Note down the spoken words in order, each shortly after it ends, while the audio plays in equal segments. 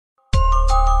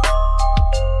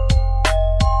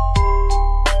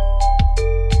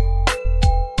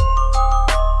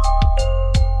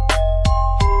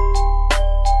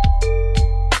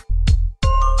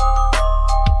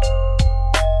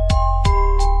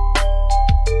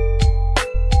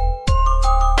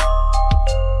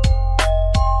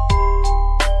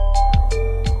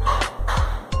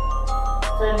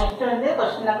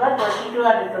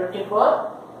4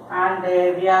 and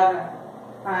we are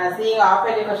seeing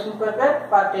half-yearly question paper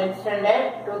for 10th standard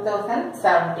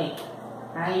 2017.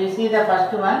 You see the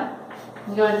first one.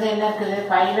 இங்க வந்து என்ன இருக்குது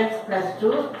 5x plus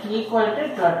 2 equal to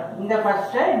 12. இந்த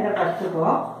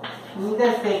ஃபர்ஸ்ட்டுக்கும் இந்த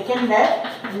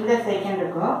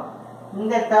செகண்டுக்கும்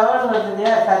இந்த தேர்ட் வருது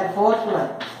சாரி ஃபோர்த்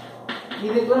ஒன்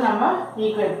இதுக்கும் நம்ம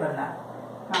ஈக்குவேட் பண்ணலாம்.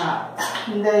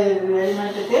 இந்த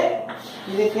எலிமெண்ட்டுக்கு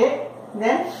இதுக்கு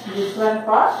then this one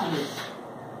for this.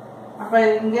 அப்போ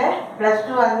இங்கே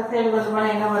 +2 அந்த சைடு கொண்டு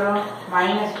போனால் என்ன வரும்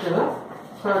 -2.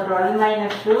 So 12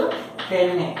 - 2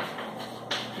 10.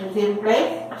 It implies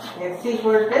x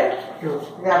equal to 2.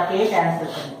 இது அப்படியே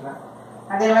கேன்சல் பண்ணிக்கலாம்.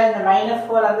 அதே மாதிரி இந்த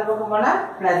 -4 அந்த பக்கம் போனால்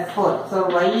 +4. So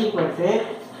y equal to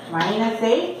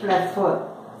 -8 + 4.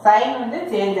 Sign வந்து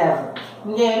சேஞ்ச் ஆகும்.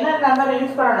 இங்கே என்ன நம்பர்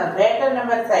யூஸ் பண்ணணும்? Greater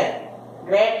number sign.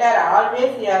 Greater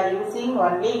always you are using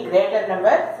only greater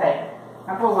number sign.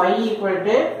 அப்போ y equal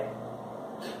to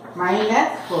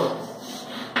 -4.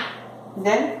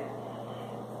 Then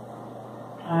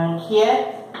here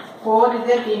 4 is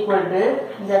equal to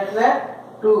இந்த இடத்துல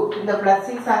 2. இந்த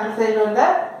 +6 அந்த சைடு வந்து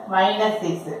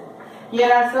 -6.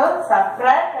 Here also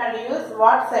subtract and use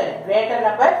what sign? Greater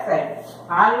number sign.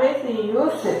 Always you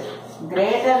use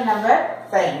greater number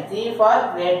sign. G for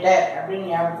greater அப்படின்னு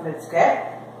ஞாபகத்தில் வச்சுக்க.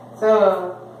 So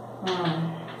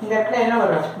இந்த இடத்துல என்ன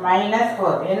வரும்?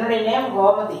 -4. என்னுடைய நேம்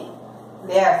கோமதி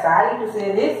இல்லையா? Sorry to say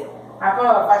this. அப்போ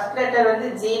ஃபர்ஸ்ட் லெட்டர் வந்து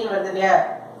ஜின்னு வருது இல்லையா?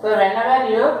 So whenever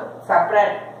you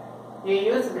subtract you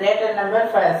use greater number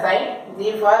for sign. G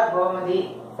for Gomathi.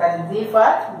 Sorry, G for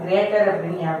greater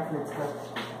அப்படின்னு ஞாபகத்தில் வச்சுக்கோ.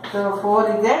 So 4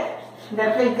 is இந்த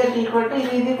இடத்துல z equal to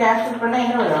இது கேன்சல் பண்ணா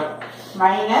என்ன வரும்?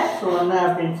 -1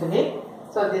 அப்படின்னு சொல்லி.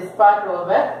 So this part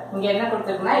over. இங்க என்ன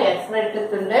கொடுத்திருக்குன்னா x வெட்டு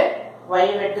துண்டு y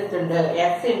வெட்டு துண்டு,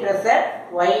 x intercept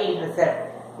y intercept.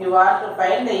 You want to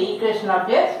find the equation of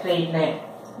a straight line.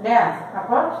 இல்லையா?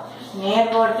 அப்போ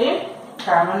நேர்கோட்டின்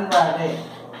சமன்பாடு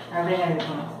அப்படின்னு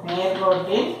எடுக்கணும்.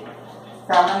 நேர்கோட்டின்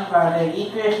சமன்பாடு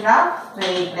equation of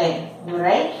straight line. You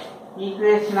write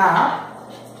equation of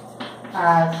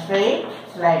straight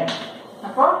line.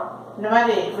 அப்போ இந்த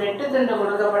மாதிரி வெட்டு துண்டு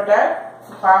கொடுக்கப்பட்ட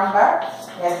formula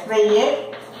x/a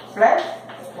plus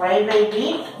y/b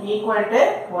equal to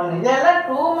 1. இதெல்லாம்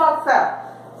 2 மார்க்ஸா?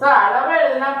 ஸோ அளவா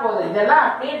எழுதினா போதும். இதெல்லாம்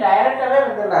அப்படியே டைரக்டாவே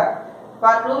வந்துடலாம்.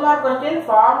 For 2 mark question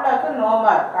ஃபார்முலாக்கு no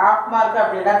mark, half mark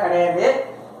அப்படிலாம் கிடையாது.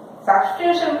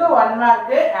 சப்ஸ்டிடியூஷனுக்கு 1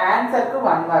 மார்க், ஆன்சருக்கு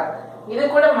 1 மார்க். இது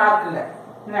கூட மார்க் இல்லை.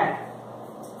 என்ன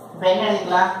என்ன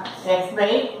எழுதிக்கலாம்? x/a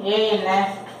என்ன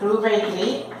 2/3,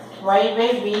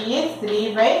 y/b is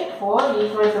 3/4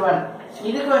 equal to 1.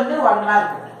 இதுக்கு வந்து 1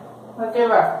 மார்க்.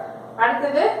 ஓகேவா?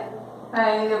 அடுத்தது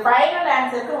இது ஃபைனல்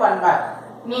ஆன்சருக்கு 1 மார்க்.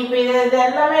 நீ இப்போ இது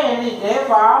எல்லாமே எழுதிட்டு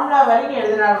ஃபார்முலா வரைக்கும்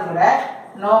எழுதினாலும் கூட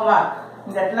நோ மார்க்.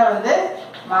 இந்த இடத்துல வந்து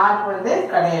மார்க் வந்து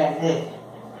கிடையாது.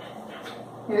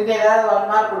 இதுக்கு ஏதாவது 1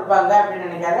 மார்க் கொடுப்பாங்க அப்படின்னு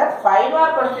நினைக்காத. 5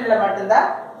 மார்க் கொஸ்டின்ல மட்டும்தான்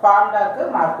ஃபார்முலாவுக்கு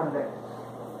மார்க் உண்டு.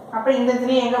 அப்போ இந்த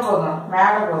 3 எங்க போகும்?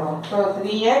 மேலே போகும். ஸோ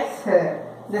 3x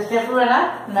இந்த ஸ்டெப் வேணா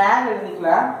மேலே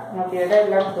எழுதிக்கலாம். நமக்கு இடம்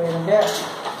இல்லாமல் போயிருங்க.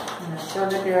 So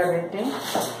that you are writing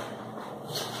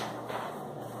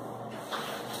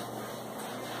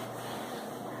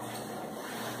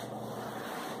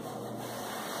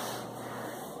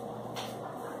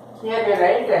here you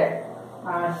write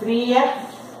 3x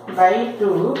by 2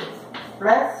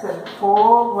 plus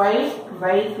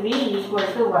 4y/3 equal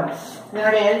to 1.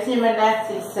 இதனுடைய LCM என்ன?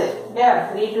 6. இல்லையா?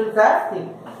 3 2s are 6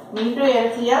 into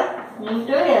LCM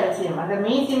into LCM. அந்த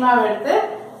மீசிமாவை எடுத்து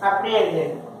அப்படியே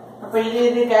எழுதிடு. அப்போ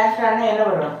இது கேன்சல் ஆனால் என்ன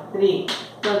வரும்? 3.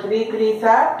 So 3 3s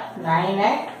are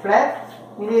 9x plus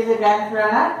இது கேன்சல்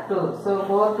ஆனால் 2. So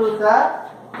 4 2s are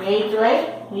 8y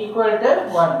equal to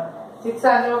 1.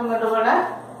 6 அந்த பக்கம் கொண்டு போனால்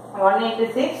 1 into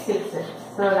 6 6.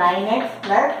 So 9x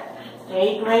plus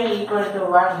 8y equal to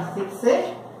 1 6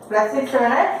 plus 6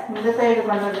 வேணா இந்த சைடு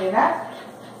கொண்டு வந்தீங்கன்னா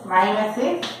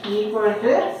 -6 equal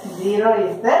to 0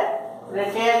 is the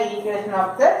required equation of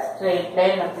the straight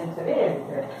line அப்படின்னு சொல்லி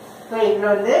எழுதுறேன். ஸோ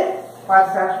இதில் வந்து for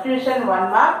substitution 1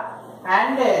 mark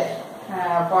and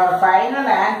for final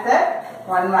answer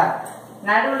 1 mark.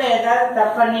 நடுவில் ஏதாவது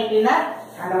தப்பு பண்ணிட்டீங்கன்னா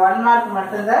அந்த 1 mark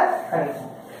மட்டும்தான்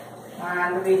கிடைக்கும்.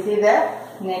 And we see the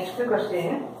next question.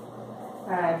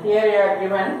 Here you are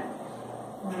given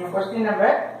question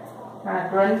number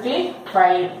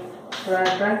 25.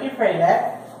 25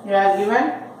 you are given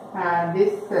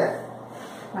this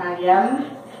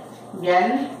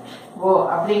MNO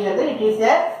அப்படிங்கிறது it is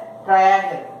a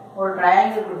triangle. ஒரு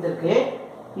triangle கொடுத்துருக்கு.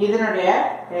 இதனுடைய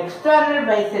எக்ஸ்டர்னல்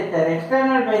பைசெக்டர்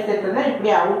இப்படி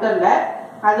அவுட்டர்ல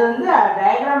அது வந்து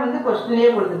டயக்ராம் வந்து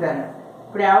கொஸ்டின்லயே கொடுத்துட்டாங்க.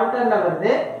 இப்படி அவுட்டர்ல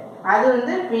வருது. அது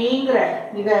வந்து பிங்கிற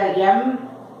இதை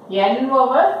n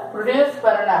over produce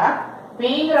பண்ணா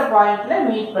pங்கிற பாயிண்ட்ல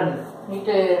மீட் பண்ணுது.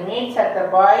 Meets at the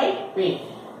point p.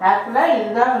 ஆக்சுவலா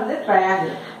இதுதான் வந்து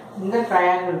ட்ரையாங்கிள். இந்த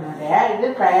ட்ரையாங்கிள் இது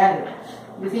triangle.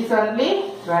 This is only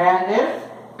triangle.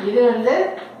 இது வந்து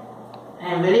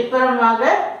வெளிப்புறமாக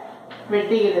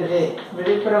வெட்டுகிறது.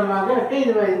 வெளிப்புறமாக வெட்டி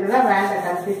இதுதான் வேண்டாம்,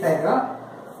 கன்ஃபியூஸ் ஆயிடும்.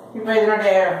 இப்போ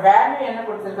இதனுடைய வேல்யூ என்ன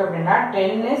கொடுத்துருக்கு அப்படின்னா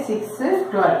 10, 6,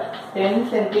 12. 10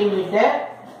 சென்டிமீட்டர்,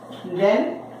 தென்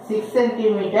 6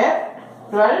 சென்டிமீட்டர்,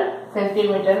 12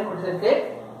 சென்டிமீட்டர் கொடுத்துருக்கு.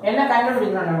 என்ன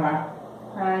கண்டுபிடிக்கணும் நம்ம?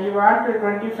 யூ வாண்ட்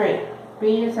 25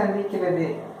 பியு சந்திக்கிறது.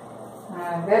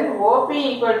 தென் ஓபி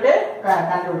ஈக்குவல் டு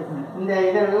கண்டுபிடிக்கணும். இந்த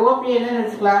இதை ஓபி என்னன்னு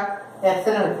வச்சுக்கலாம்,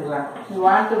 எக்ஸ்ன்னு வச்சுக்கலாம். You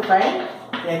want to find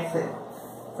X.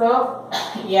 So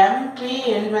MP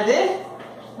என்பது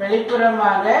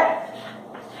வெளிப்புறமாக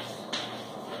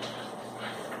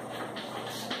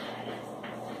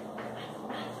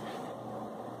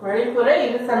வெளிப்புற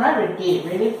இருசம வெட்டி.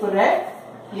 வெளிப்புற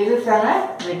இருசம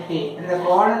வெட்டி, இந்த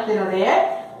கோணத்தினுடைய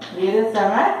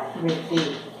இருசம வெட்டி.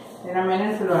 நம்ம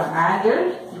என்ன சொல்லுவோம், ஆங்கிள்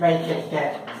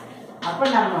பைசெக்டர். அப்ப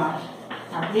நம்ம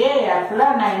அப்படியே ஆக்சுவலா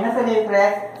நான் என்ன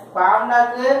சொல்லியிருக்கிறேன்,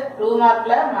 ஃபார்முலாக்கு 2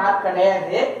 மார்க்ல மார்க்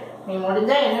கிடையாது. நீ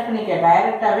முடிஞ்சா என்ன பண்ணிக்க,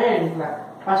 டைரக்டாவே எழுதிக்கலாம்.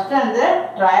 ஃபர்ஸ்ட் அந்த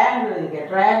ட்ரையாங்கிள் எழுதிக்க.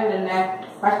 ட்ரையாங்கிள் என்ன,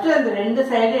 ஃபர்ஸ்ட் அந்த 2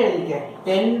 சைடு எழுதிக்க.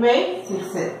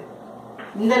 10/6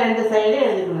 இந்த 2 சைடு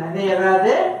எழுதிக்கணும். அது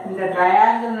ஏதாவது இந்த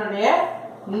ட்ரையாங்கிளுடைய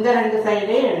இந்த 2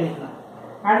 சைடையும் எழுதிக்கணும்.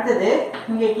 அடுத்தது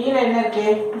இங்க கீழே என்ன இருக்கு,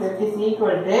 that is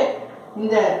equal to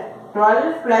இந்த 12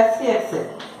 plus x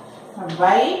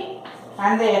by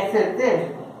அந்த x எடுத்து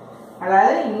எழுதிக்கணும்.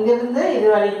 அதாவது இங்கிருந்து இது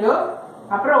வரைக்கும்,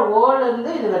 அப்புறம் ஓல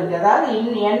இருந்து இது வரைக்கும், அதாவது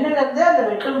எண்ணில இருந்து அந்த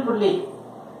வெட்டும் புள்ளி,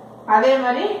 அதே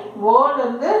மாதிரி ஓல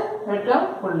இருந்து வெட்டும்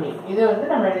புள்ளி. இது வந்து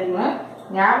நம்ம எழுதிக்கணும்.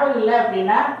 ஞாபகம் இல்லை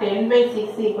அப்படின்னா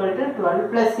 10/6 equal to 12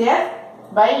 plus x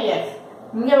by x.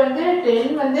 இங்க வந்து 10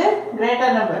 வந்து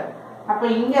கிரேட்டர் நம்பர். அப்ப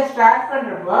இங்க ஸ்டார்ட்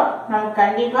பண்றப்போ நமக்கு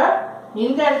கண்டிப்பா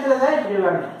இந்த இடத்துல தான் இப்படி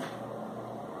வரணும்.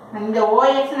 இந்த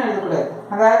OX எழுதக்கூடாது,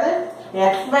 அதாவது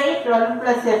x by 12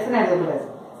 plus x எழுதக்கூடாது.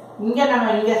 இங்க நம்ம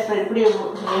இங்க இப்படி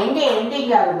எங்க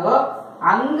எண்டிங் ஆகுதோ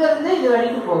அங்க இருந்து இது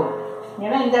வரைக்கும் போகும்.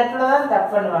 ஏன்னா இந்த இடத்துல தான் தப்பு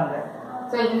பண்ணுவாங்க.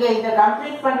 ஸோ இங்க இதை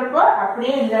கம்ப்ளீட் பண்றப்போ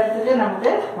அப்படியே இந்த இடத்துக்கு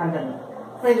நமக்கு வந்துடணும்.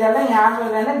 இப்போ இதெல்லாம் ஞாபகம்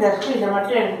இல்லைன்னா ஜஸ்ட் இதை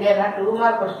மட்டும் எழுதிக்க. ஏன்னா 2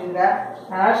 மார்க் கொஸ்டின் தான்,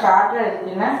 அதனால ஷார்ட்டாக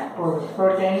எழுதினா போதும். ஸோ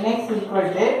 10x equal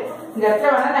to இந்த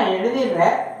இடத்துல வேணா நான்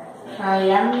எழுதிடுறேன்,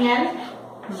 mn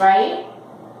by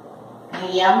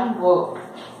mo.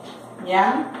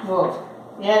 mo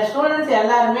N students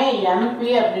எல்லாருமே MP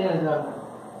அப்படின்னு எழுதுவாங்க.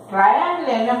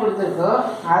 ட்ரையாங்கிள் என்ன கொடுத்துருக்கோ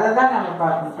அதை தான் நம்ம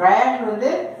பார்க்கணும். ட்ரையாங்கிள் வந்து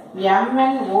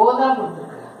MNO தான்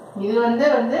கொடுத்துருக்கு. இது வந்து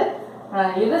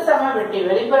இருசம வெட்டி,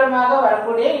 வெளிப்புறமாக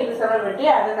வரக்கூடிய இருசம வெட்டி,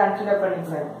 அதை கன்சிடர்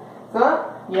பண்ணிக்கிறாரு. ஸோ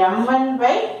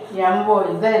mn/mo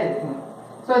இதுதான் இருக்கு.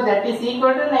 So that is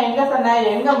equal to நான் எங்க சொன்னேன்,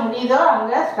 எங்க முடியுதோ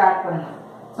அங்க ஸ்டார்ட் பண்ணணும்.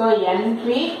 ஸோ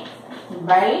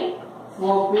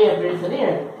NP/OP அப்படின்னு சொல்லி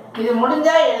எழுது. இது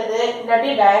முடிஞ்சா எழுது, இல்லாட்டி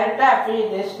டைரக்டா அப்படியே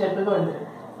இதே ஸ்டெப்புக்கு வந்துடும்.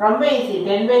 ரொம்ப easy.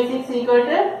 10/6 equal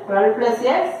to 12 plus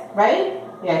x by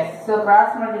x. So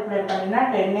cross multiply பண்ணினா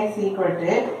 10x equal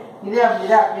to இது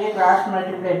அப்படிதான் அப்படியே கிராஸ்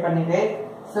மல்டிப்ளை பண்ணிடு.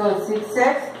 ஸோ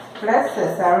 6x plus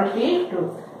 72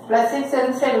 plus 6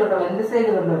 இந்த சைடு கொண்டு வரும், இந்த சைடு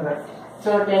கொண்டு வரும்.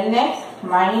 So 10x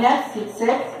minus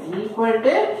 6x equal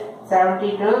to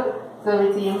 72. So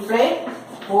which implies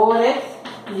 4x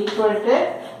equal to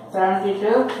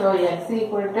 72. So x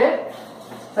equal to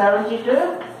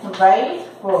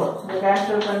 72/4. இது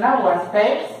கேன்சல் பண்ணா 1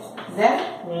 time, then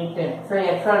 8 time. So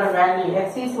x ஓட value, x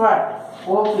is what,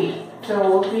 OP. So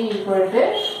OP equal to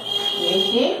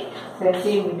 80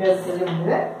 centimeters.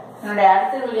 என்னுடைய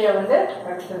அடுத்த video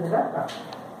அடுத்ததுல பார்க்கலாம்.